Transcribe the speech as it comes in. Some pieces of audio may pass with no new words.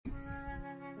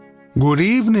Good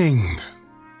evening.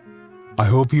 I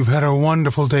hope you've had a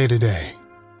wonderful day today.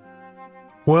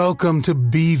 Welcome to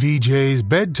BVJ's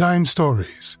Bedtime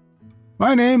Stories.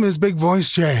 My name is Big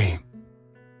Voice J,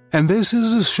 and this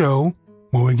is a show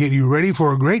where we get you ready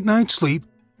for a great night's sleep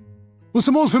with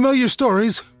some old familiar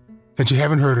stories that you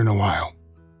haven't heard in a while.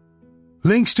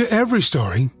 Links to every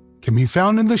story can be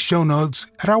found in the show notes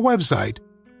at our website,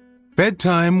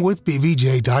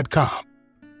 bedtimewithbvj.com.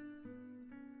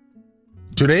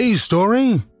 Today's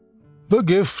story, The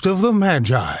Gift of the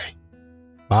Magi,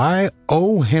 by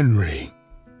O. Henry.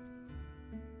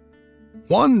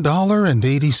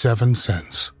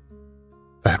 $1.87.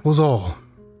 That was all,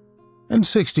 and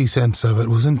 60 cents of it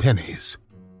was in pennies.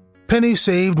 Pennies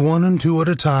saved 1 and 2 at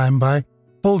a time by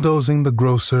bulldozing the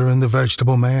grocer and the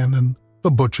vegetable man and the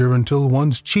butcher until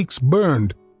one's cheeks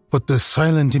burned with the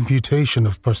silent imputation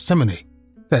of parsimony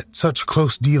that such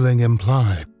close dealing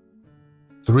implied.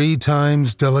 3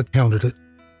 times Della counted it,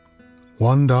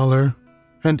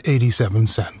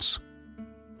 $1.87.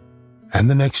 And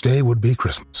the next day would be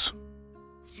Christmas.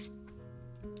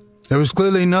 There was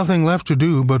clearly nothing left to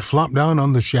do but flop down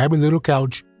on the shabby little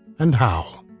couch and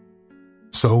howl.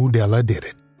 So Della did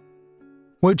it,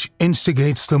 which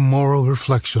instigates the moral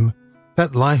reflection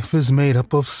that life is made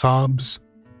up of sobs,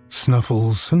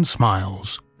 snuffles, and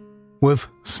smiles, with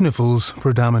sniffles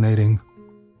predominating.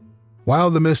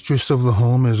 While the mistress of the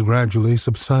home is gradually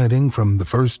subsiding from the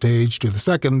first stage to the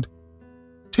second,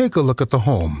 take a look at the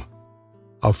home,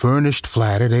 a furnished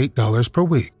flat at $8 per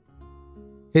week.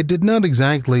 It did not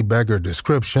exactly beggar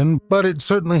description, but it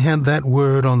certainly had that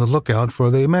word on the lookout for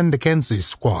the Mendicancy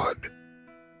squad.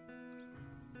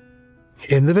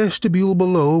 In the vestibule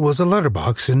below was a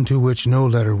letterbox into which no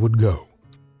letter would go,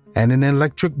 and an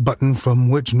electric button from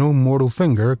which no mortal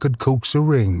finger could coax a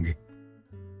ring.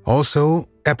 Also,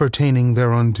 appertaining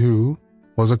thereunto,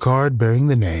 was a card bearing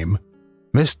the name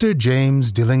Mr.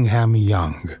 James Dillingham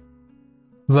Young.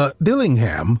 The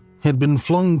Dillingham had been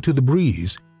flung to the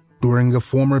breeze during a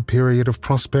former period of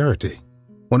prosperity,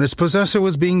 when its possessor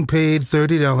was being paid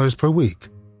 $30 per week.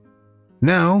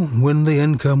 Now, when the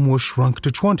income was shrunk to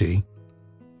 20,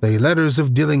 the letters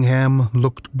of Dillingham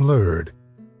looked blurred,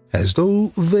 as though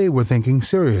they were thinking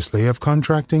seriously of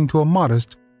contracting to a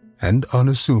modest and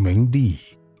unassuming D.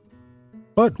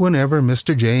 But whenever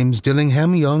Mr. James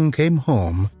Dillingham Young came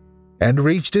home and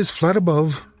reached his flat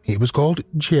above, he was called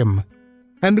Jim,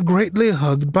 and greatly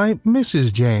hugged by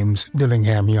Mrs. James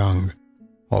Dillingham Young,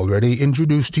 already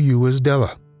introduced to you as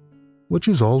Della, which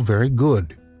is all very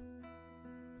good.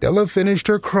 Della finished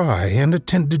her cry and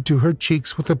attended to her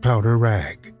cheeks with a powder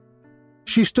rag.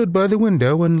 She stood by the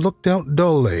window and looked out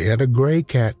dully at a gray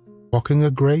cat walking a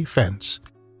gray fence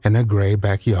in a gray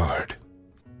backyard.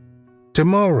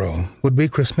 Tomorrow would be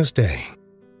Christmas Day,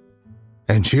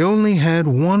 and she only had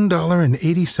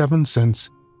 $1.87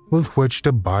 with which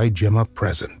to buy Jim a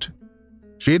present.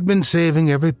 She had been saving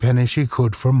every penny she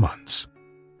could for months,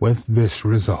 with this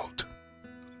result.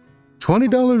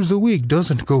 $20 a week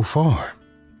doesn't go far.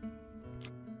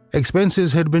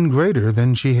 Expenses had been greater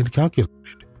than she had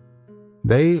calculated.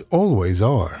 They always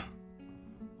are.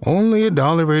 Only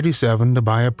 $1.87 to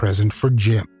buy a present for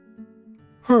Jim.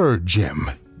 Her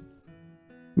Jim.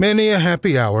 Many a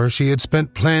happy hour she had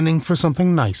spent planning for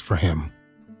something nice for him.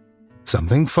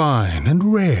 Something fine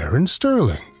and rare and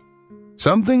sterling.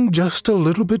 Something just a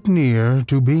little bit near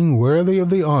to being worthy of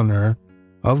the honor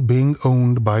of being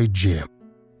owned by Jim.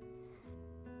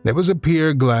 There was a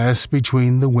pier glass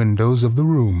between the windows of the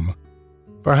room.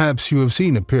 Perhaps you have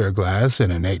seen a pier glass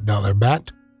in an $8 bat.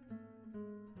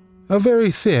 A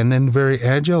very thin and very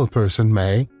agile person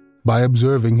may, by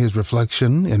observing his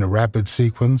reflection in a rapid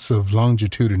sequence of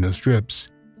longitudinal strips,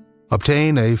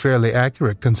 obtain a fairly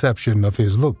accurate conception of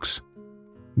his looks.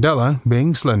 Della,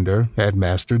 being slender, had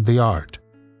mastered the art.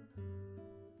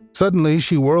 Suddenly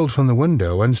she whirled from the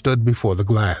window and stood before the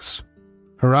glass.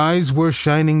 Her eyes were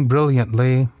shining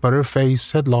brilliantly, but her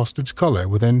face had lost its color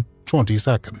within 20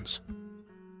 seconds.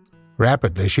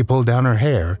 Rapidly she pulled down her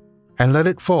hair and let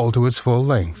it fall to its full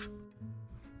length.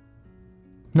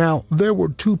 Now, there were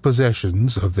 2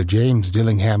 possessions of the James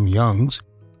Dillingham Youngs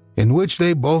in which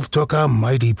they both took a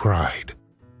mighty pride.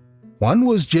 One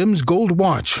was Jim's gold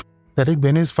watch that had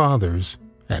been his father's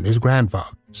and his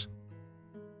grandfather's.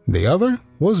 The other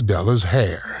was Della's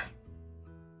hair.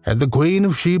 Had the Queen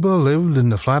of Sheba lived in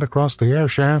the flat across the air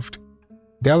shaft,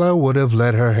 Della would have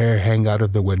let her hair hang out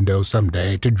of the window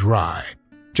someday to dry,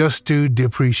 just to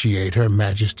depreciate Her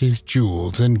Majesty's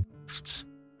jewels and gifts.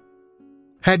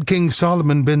 Had King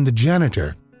Solomon been the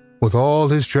janitor, with all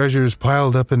his treasures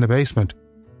piled up in the basement,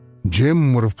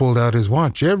 Jim would have pulled out his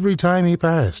watch every time he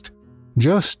passed,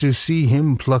 just to see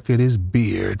him pluck at his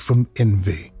beard from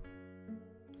envy.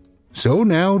 So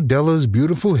now Della's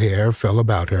beautiful hair fell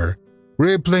about her,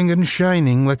 rippling and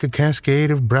shining like a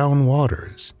cascade of brown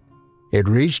waters. It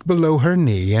reached below her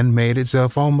knee and made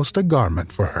itself almost a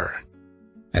garment for her.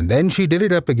 And then she did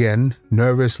it up again,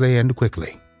 nervously and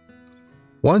quickly.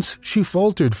 Once she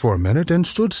faltered for a minute and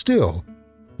stood still,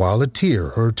 while a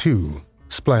tear or two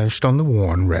splashed on the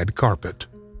worn red carpet.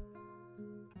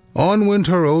 On went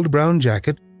her old brown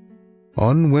jacket,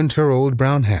 on went her old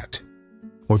brown hat.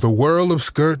 With a whirl of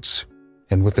skirts,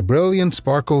 and with the brilliant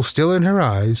sparkle still in her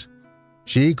eyes,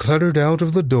 she cluttered out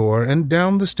of the door and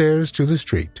down the stairs to the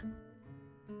street.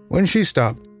 When she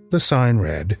stopped, the sign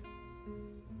read,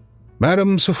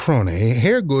 Madame Sofroni,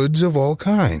 hair goods of all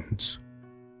kinds.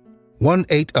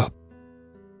 1/8 up.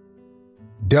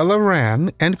 Della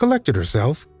ran and collected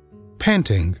herself,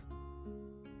 panting.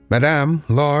 Madame,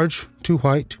 large, too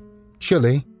white,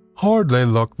 chilly, hardly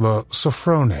looked the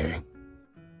Sofroni.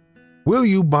 Will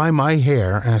you buy my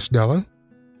hair? Asked Della.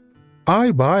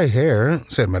 I buy hair,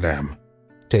 said Madame.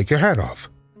 Take your hat off,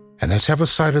 and let's have a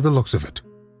sight of the looks of it.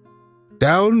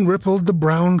 Down rippled the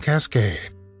brown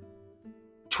cascade.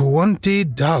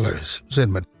 $20, said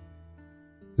Madame,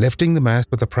 lifting the mask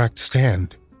with a practiced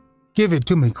hand. Give it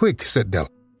to me quick, said Della.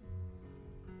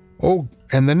 Oh,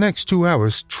 and the next 2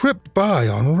 hours tripped by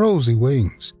on rosy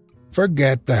wings.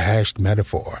 Forget the hashed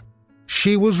metaphor.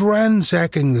 She was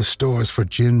ransacking the stores for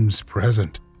Jim's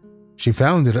present. She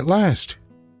found it at last.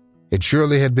 It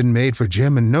surely had been made for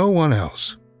Jim and no one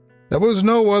else. There was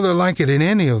no other like it in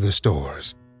any of the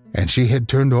stores, and she had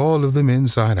turned all of them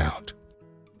inside out.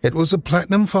 It was a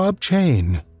platinum fob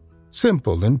chain,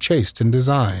 simple and chaste in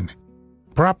design,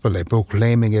 properly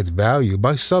proclaiming its value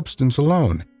by substance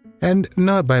alone, and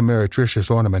not by meretricious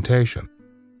ornamentation,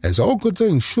 as all good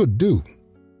things should do.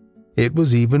 It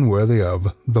was even worthy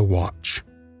of the watch.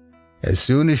 As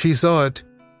soon as she saw it,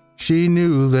 she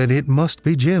knew that it must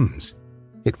be Jim's.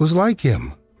 It was like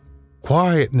him.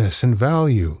 Quietness and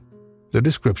value. The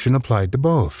description applied to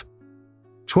both.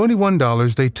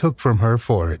 $21 they took from her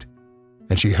for it,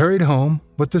 and she hurried home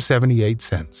with the 78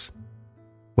 cents.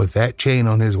 With that chain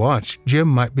on his watch, Jim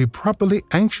might be properly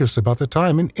anxious about the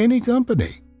time in any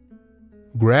company.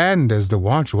 Grand as the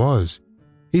watch was,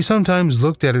 he sometimes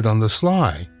looked at it on the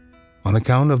sly, on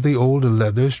account of the old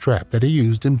leather strap that he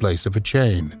used in place of a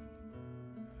chain.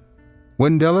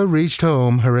 When Della reached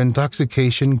home, her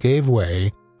intoxication gave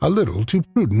way a little to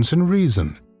prudence and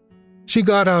reason. She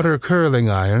got out her curling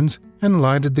irons and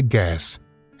lighted the gas,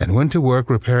 and went to work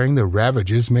repairing the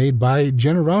ravages made by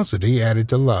generosity added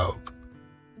to love,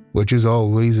 which is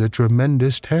always a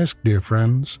tremendous task, dear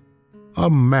friends, a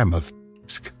mammoth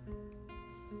task.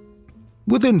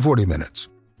 Within 40 minutes,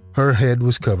 her head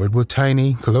was covered with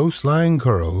tiny, close-lying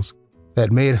curls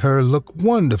that made her look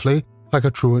wonderfully like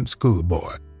a truant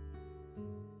schoolboy.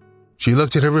 She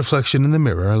looked at her reflection in the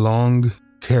mirror long,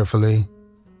 carefully,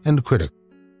 and critically.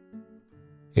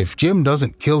 If Jim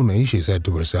doesn't kill me, she said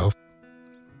to herself,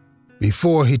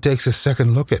 before he takes a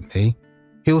second look at me,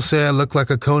 he'll say I look like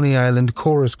a Coney Island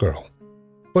chorus girl.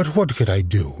 But what could I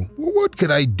do? What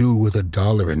could I do with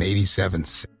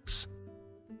 $1.87?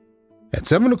 At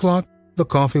 7 o'clock, the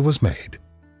coffee was made,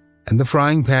 and the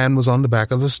frying pan was on the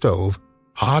back of the stove,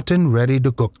 hot and ready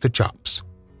to cook the chops.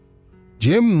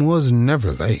 Jim was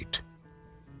never late.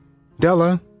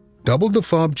 Della doubled the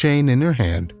fob chain in her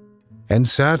hand and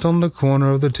sat on the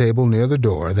corner of the table near the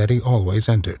door that he always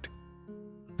entered.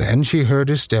 Then she heard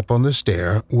his step on the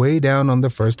stair way down on the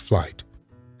first flight,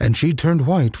 and she turned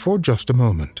white for just a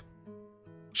moment.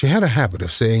 She had a habit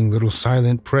of saying little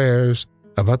silent prayers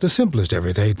about the simplest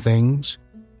everyday things,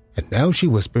 and now she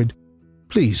whispered,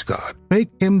 Please, God, make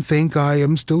him think I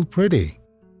am still pretty.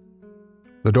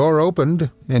 The door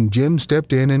opened, and Jim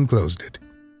stepped in and closed it.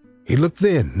 He looked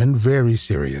thin and very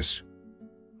serious.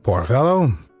 Poor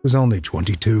fellow was only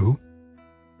 22,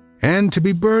 and to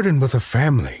be burdened with a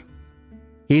family.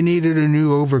 He needed a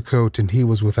new overcoat, and he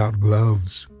was without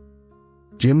gloves.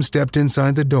 Jim stepped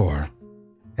inside the door,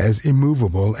 as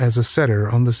immovable as a setter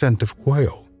on the scent of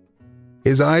quail.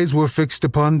 His eyes were fixed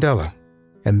upon Della,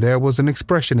 and there was an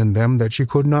expression in them that she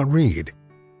could not read,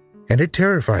 and it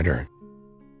terrified her.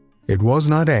 It was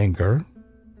not anger,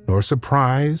 nor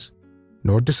surprise,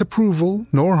 nor disapproval,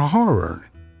 nor horror,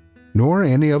 nor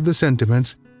any of the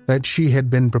sentiments that she had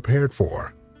been prepared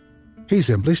for. He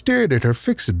simply stared at her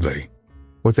fixedly,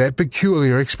 with that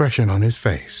peculiar expression on his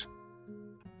face.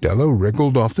 Della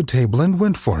wriggled off the table and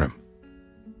went for him.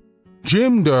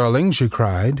 Jim, darling, she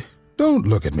cried, don't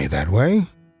look at me that way.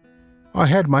 I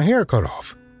had my hair cut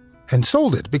off, and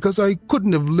sold it because I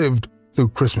couldn't have lived through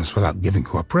Christmas without giving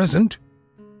you a present.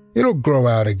 It'll grow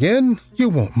out again. You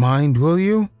won't mind, will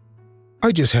you?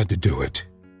 I just had to do it.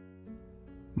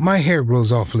 My hair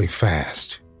grows awfully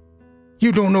fast.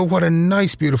 You don't know what a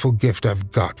nice, beautiful gift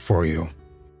I've got for you."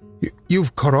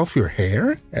 You've cut off your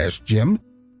hair?" asked Jim,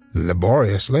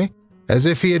 laboriously, as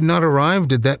if he had not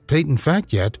arrived at that patent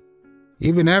fact yet,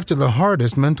 even after the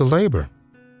hardest mental labor.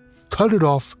 "Cut it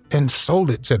off and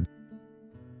sold it," said.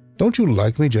 "Don't you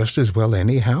like me just as well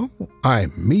anyhow?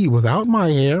 I'm me without my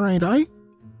hair, ain't I?"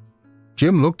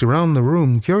 Jim looked around the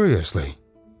room curiously.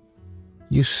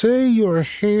 "You say your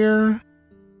hair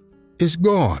is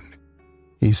gone,"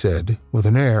 he said, with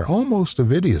an air almost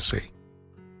of idiocy.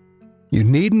 "You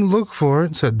needn't look for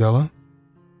it," said Della.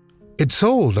 "It's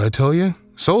sold, I tell you,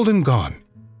 sold and gone.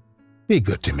 Be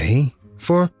good to me,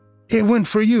 for it went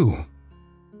for you.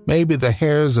 Maybe the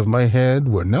hairs of my head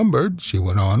were numbered," she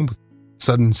went on with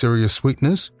sudden serious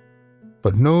sweetness,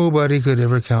 "but nobody could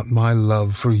ever count my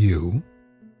love for you.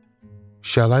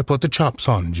 Shall I put the chops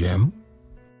on, Jim?"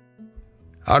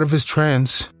 Out of his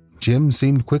trance, Jim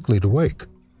seemed quickly to wake.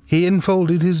 He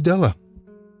enfolded his Della.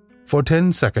 For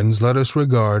 10 seconds let us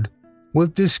regard,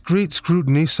 with discreet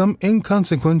scrutiny, some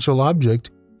inconsequential object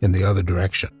in the other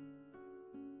direction.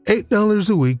 $8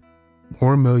 a week,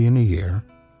 or $1 million a year.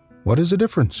 What is the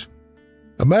difference?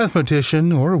 A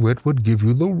mathematician or a wit would give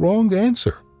you the wrong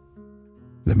answer.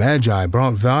 The Magi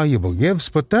brought valuable gifts,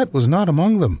 but that was not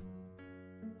among them.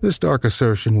 This dark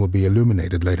assertion will be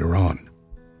illuminated later on.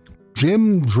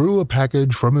 Jim drew a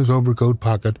package from his overcoat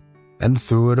pocket and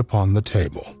threw it upon the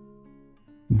table.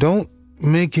 "Don't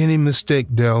make any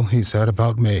mistake, Dell," he said,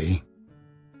 "about me.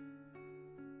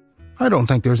 I don't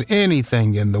think there's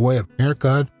anything in the way of a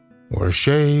haircut or a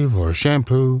shave or a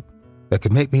shampoo that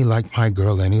could make me like my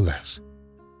girl any less.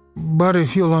 But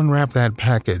if you'll unwrap that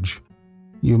package,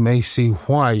 you may see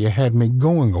why you had me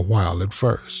going a while at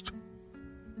first."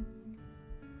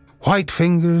 White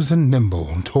fingers and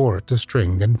nimble tore at the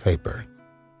string and paper,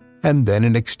 and then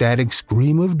an ecstatic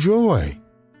scream of joy,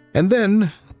 and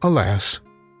then, alas,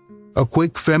 a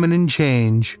quick feminine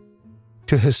change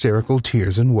to hysterical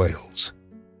tears and wails,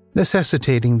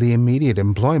 necessitating the immediate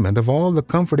employment of all the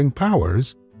comforting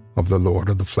powers of the Lord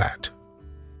of the Flat.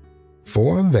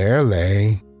 For there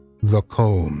lay the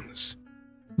combs,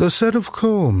 the set of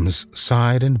combs,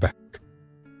 side and back,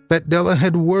 that Della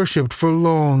had worshipped for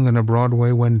long in a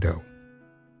Broadway window.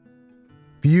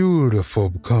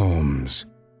 Beautiful combs,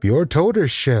 pure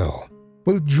tortoiseshell,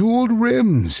 with jeweled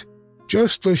rims,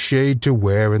 just the shade to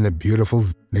wear in the beautiful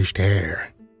vanished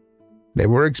hair. They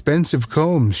were expensive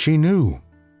combs, she knew,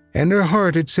 and her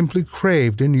heart had simply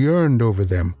craved and yearned over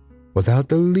them without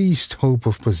the least hope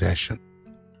of possession.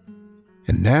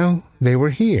 And now they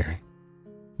were here,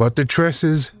 but the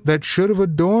tresses that should have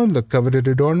adorned the coveted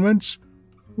adornments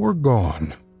were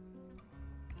gone.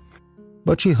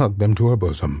 But she hugged them to her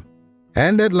bosom,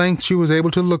 and at length she was able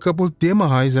to look up with dim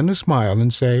eyes and a smile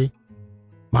and say,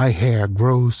 "My hair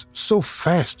grows so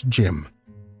fast, Jim."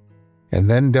 And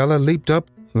then Della leaped up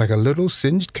like a little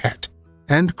singed cat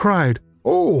and cried,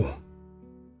 "Oh!"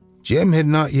 Jim had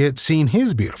not yet seen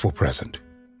his beautiful present.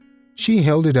 She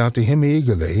held it out to him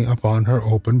eagerly upon her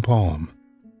open palm.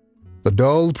 The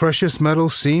dull, precious metal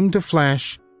seemed to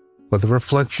flash with a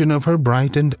reflection of her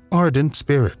bright and ardent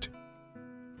spirit.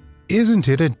 "Isn't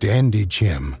it a dandy,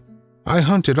 Jim? I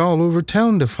hunted all over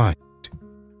town to find it.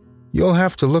 You'll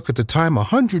have to look at the time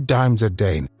 100 times a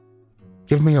day.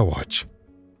 Give me a watch.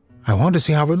 I want to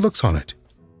see how it looks on it."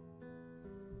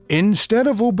 Instead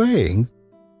of obeying,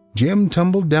 Jim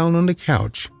tumbled down on the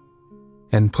couch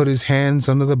and put his hands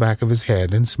under the back of his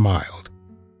head and smiled.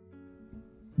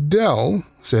 "Dell,"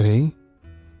 said he,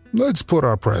 "let's put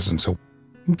our presents away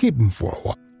and keep them for a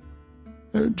while.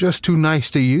 They're just too nice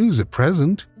to use at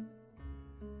present.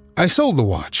 I sold the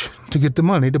watch to get the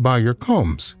money to buy your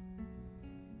combs.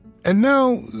 And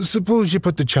now, suppose you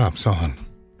put the chops on."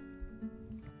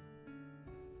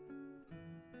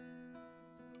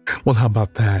 Well, how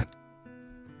about that?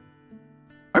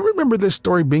 I remember this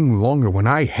story being longer when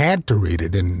I had to read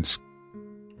it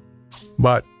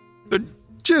but the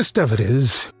gist of it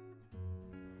is,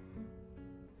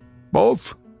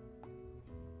 both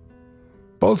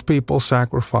people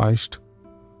sacrificed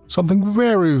something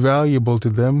very valuable to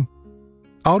them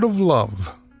out of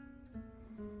love.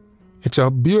 It's a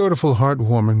beautiful,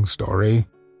 heartwarming story,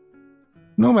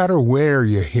 no matter where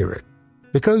you hear it,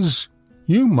 because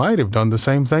you might have done the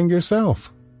same thing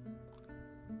yourself.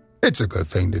 It's a good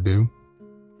thing to do.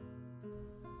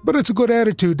 But it's a good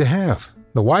attitude to have.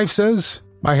 The wife says,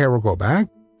 "My hair will go back,"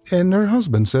 and her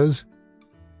husband says,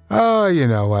 "Oh, you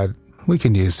know what? We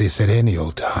can use this at any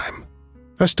old time.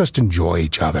 Let's just enjoy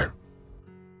each other."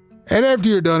 And after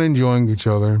you're done enjoying each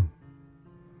other,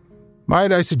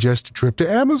 might I suggest a trip to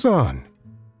Amazon,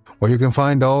 where you can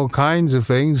find all kinds of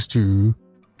things to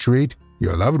treat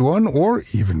your loved one or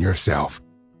even yourself.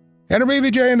 Enter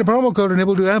BVJ in the promo code and it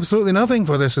will do absolutely nothing,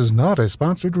 for this is not a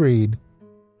sponsored read.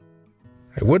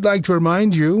 I would like to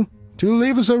remind you to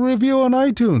leave us a review on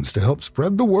iTunes to help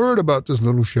spread the word about this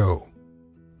little show.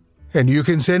 And you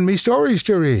can send me stories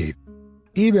to read.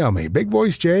 Email me,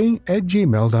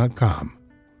 bigvoicej@gmail.com.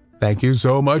 Thank you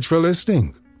so much for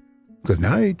listening. Good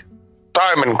night.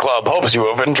 Diamond Club hopes you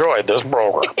have enjoyed this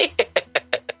program.